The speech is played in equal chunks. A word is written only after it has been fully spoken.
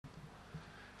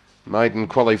Maiden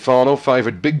quali final.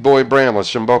 Favoured Big Boy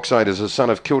Brownless from box 8 as the son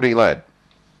of Kilty Lad.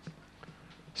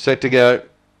 Set to go.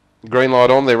 Green light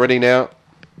on. They're ready now.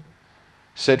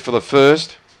 Set for the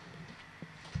first.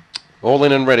 All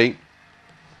in and ready.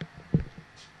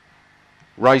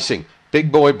 Racing. Big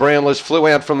Boy Brownless flew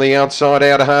out from the outside,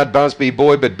 out hard Busby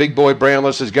Boy, but Big Boy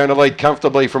Brownless is going to lead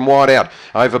comfortably from wide out.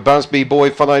 Over Busby Boy,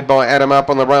 followed by Adam up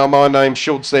on the rail. My Name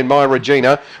Schultz, then My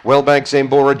Regina. Well back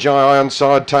Zambora Jai on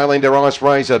side, tail into Ice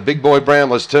Razor. Big Boy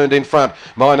Brownless turned in front.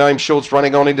 My Name Schultz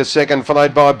running on into second,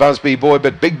 followed by Busby Boy,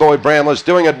 but Big Boy Brownless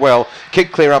doing it well.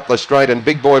 Kick clear up the straight, and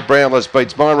Big Boy Brownless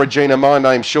beats My Regina, My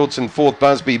Name Schultz, and fourth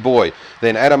Busby Boy.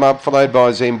 Then Adam up, followed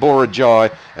by Zambora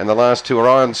Jai, and the last two are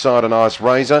Ironside and Ice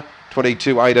Razor.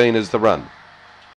 22.18 is the run.